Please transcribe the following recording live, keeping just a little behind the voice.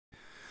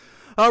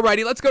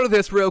Alrighty, let's go to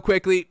this real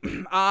quickly.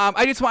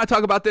 I just want to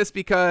talk about this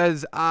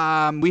because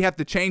we have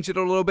to change it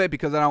a little bit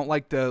because I don't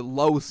like the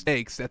low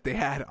stakes that they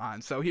had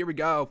on. So here we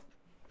go.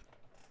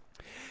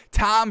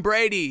 Tom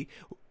Brady,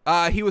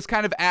 he was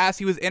kind of asked,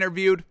 he was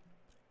interviewed,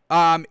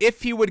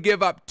 if he would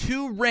give up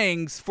 2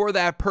 rings for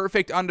that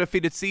perfect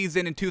undefeated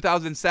season in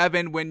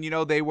 2007 when,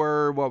 they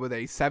were,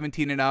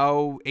 17-0,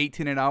 18-0,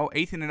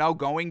 18-0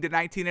 going to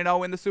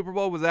 19-0 in the Super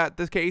Bowl. Was that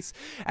the case?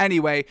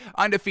 Anyway,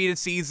 undefeated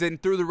season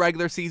through the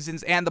regular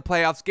seasons and the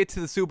playoffs, get to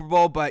the Super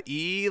Bowl, but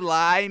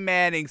Eli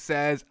Manning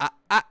says,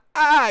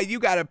 you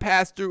got to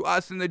pass through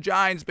us and the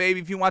Giants, baby,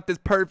 if you want this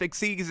perfect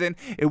season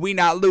and we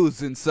not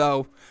losing.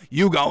 So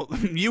you got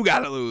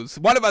to lose.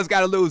 One of us got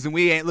to lose and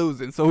we ain't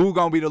losing. So who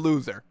going to be the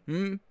loser?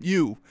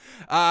 You.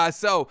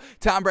 So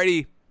Tom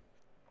Brady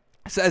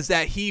says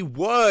that he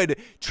would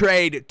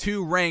trade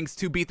 2 rings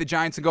to beat the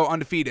Giants and go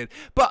undefeated.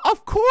 But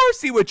of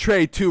course he would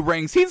trade 2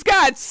 rings. He's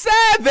got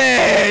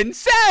 7.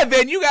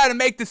 7. You got to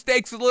make the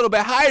stakes a little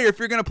bit higher if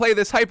you're going to play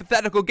this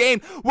hypothetical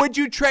game. Would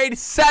you trade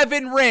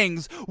 7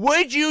 rings?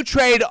 Would you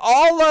trade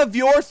all of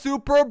your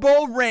Super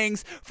Bowl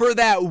rings for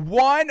that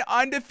one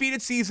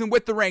undefeated season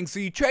with the rings? So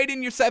you trade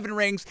in your 7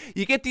 rings,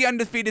 you get the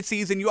undefeated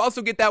season, you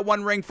also get that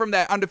 1 ring from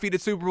that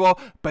undefeated Super Bowl,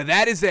 but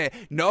that is it.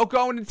 No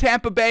going to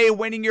Tampa Bay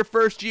winning your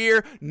first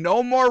year,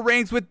 no more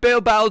rings with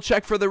Bill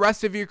Belichick for the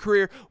rest of your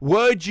career.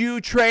 Would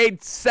you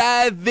trade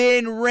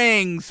 7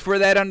 rings for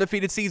that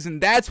undefeated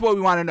season? That's what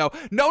we want to know.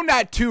 No,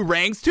 not 2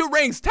 rings. 2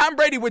 rings. Tom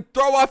Brady would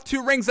throw off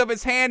 2 rings of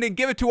his hand and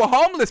give it to a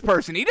homeless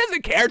person. He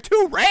doesn't care.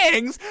 2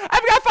 rings?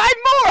 I've got 5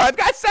 more. I've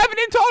got 7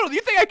 in total.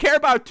 You think I care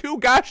about 2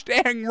 gosh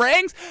dang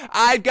rings?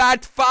 I've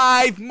got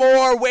 5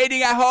 more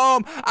waiting at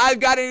home. I've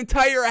got an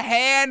entire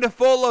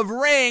handful of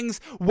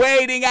rings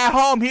waiting at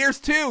home. Here's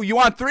 2. You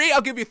want 3?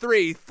 I'll give you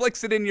 3.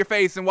 Flicks it in your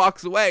face and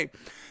walks away.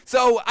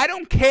 So I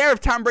don't care if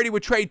Tom Brady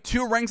would trade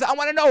 2 rings. I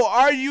want to know,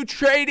 are you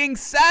trading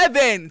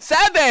 7?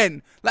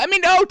 7! Let me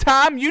know,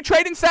 Tom. You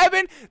trading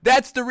 7?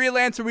 That's the real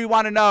answer we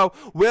want to know.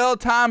 Will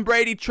Tom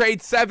Brady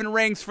trade 7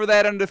 rings for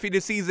that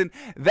undefeated season?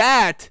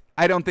 That,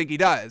 I don't think he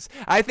does.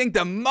 I think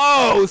the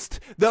most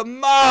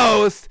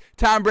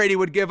Tom Brady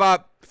would give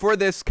up for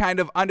this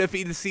kind of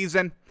undefeated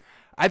season,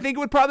 I think it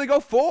would probably go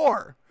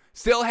 4.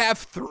 Still have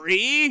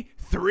 3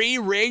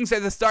 rings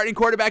as a starting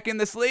quarterback in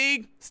this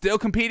league, still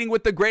competing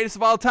with the greatest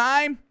of all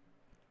time.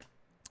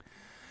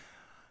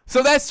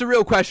 So that's the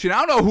real question.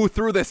 I don't know who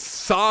threw this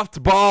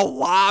softball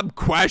lob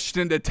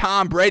question to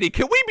Tom Brady.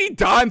 Can we be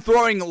done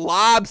throwing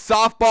lob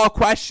softball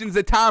questions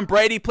at Tom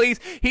Brady,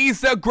 please?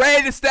 He's the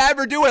greatest to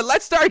ever do it.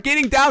 Let's start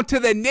getting down to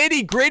the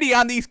nitty gritty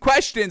on these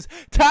questions.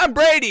 Tom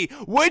Brady,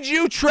 would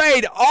you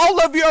trade all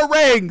of your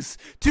rings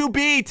to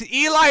beat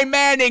Eli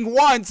Manning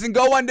once and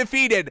go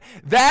undefeated?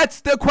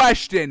 That's the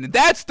question.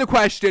 That's the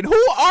question.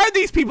 Who are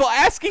these people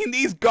asking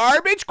these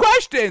garbage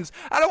questions?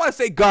 I don't want to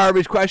say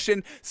garbage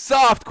question,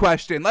 soft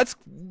question. Let's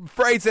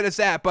phrase it as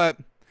that, but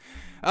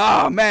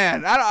oh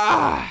man,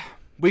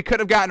 we could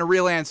have gotten a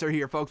real answer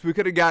here, folks. We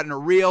could have gotten a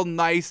real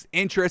nice,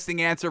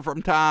 interesting answer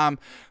from Tom,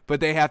 but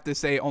they have to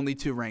say only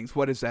 2 rings.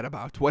 What is that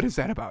about? What is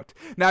that about?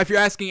 Now, if you're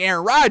asking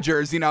Aaron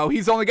Rodgers,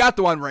 he's only got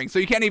the 1 ring, so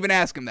you can't even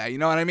ask him that. You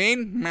know what I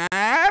mean?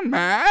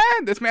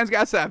 Man, this man's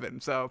got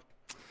 7, so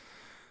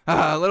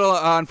a little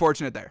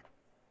unfortunate there.